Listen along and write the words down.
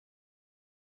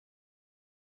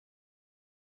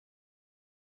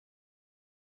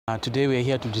Today we are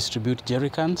here to distribute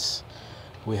jerrycans.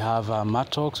 We have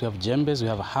mattocks, we have jembes, we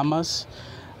have hammers,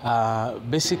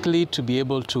 basically to be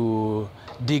able to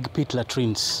dig pit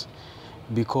latrines,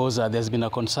 because there's been a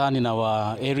concern in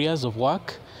our areas of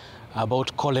work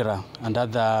about cholera and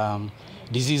other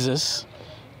diseases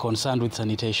concerned with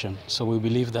sanitation. So we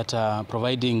believe that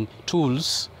providing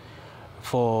tools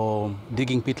for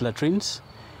digging pit latrines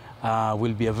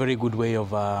will be a very good way of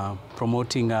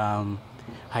promoting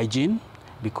hygiene,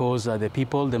 because the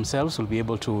people themselves will be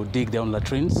able to dig their own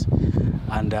latrines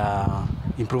and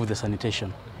improve the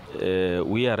sanitation.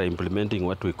 We are implementing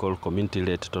what we call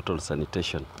community-led total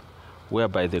sanitation,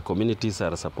 whereby the communities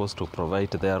are supposed to provide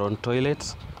their own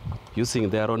toilets, using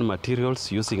their own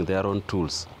materials, using their own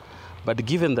tools. But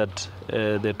given that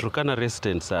the Turkana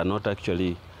residents are not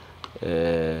actually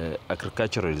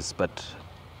agriculturalists, but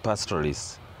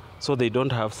pastoralists, so they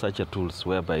don't have such a tools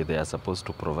whereby they are supposed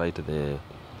to provide the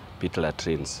pit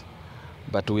latrines.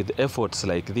 But with efforts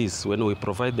like this, when we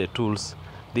provide the tools,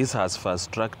 this has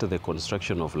fast-tracked the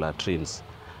construction of latrines.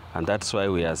 And that's why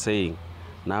we are saying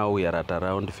now we are at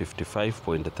around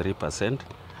 55.3%.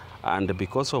 And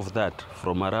because of that,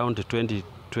 from around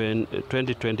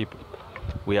 2020,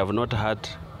 we have not had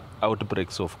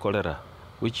outbreaks of cholera,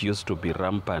 which used to be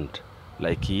rampant,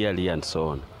 like yearly and so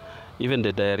on. Even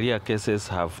the diarrhea cases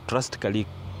have drastically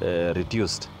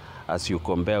reduced as you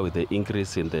compare with the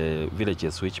increase in the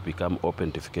villages which become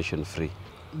open defecation free.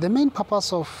 The main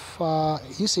purpose of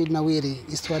USAID Nawiri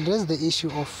is to address the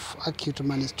issue of acute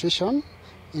malnutrition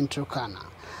in Turkana.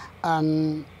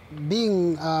 And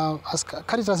being, as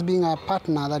Caritas being a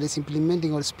partner that is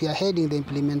implementing or spearheading the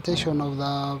implementation of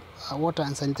the water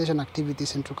and sanitation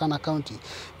activities in Turkana County,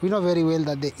 we know very well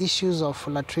that the issues of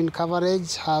latrine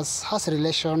coverage has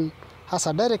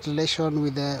a direct relation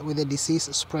with the disease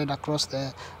spread across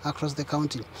the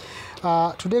county.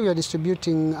 Today we are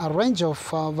distributing a range of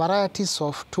varieties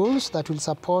of tools that will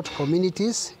support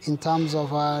communities in terms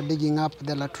of digging up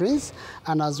the latrines,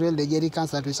 and as well the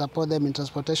jerrycans that will support them in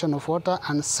transportation of water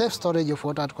and safe storage of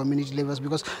water at community levels,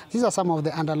 because these are some of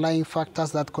the underlying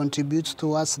factors that contribute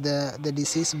towards the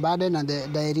disease burden and the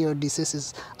diarrhea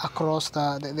diseases across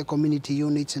the community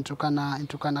units in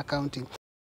Turkana County.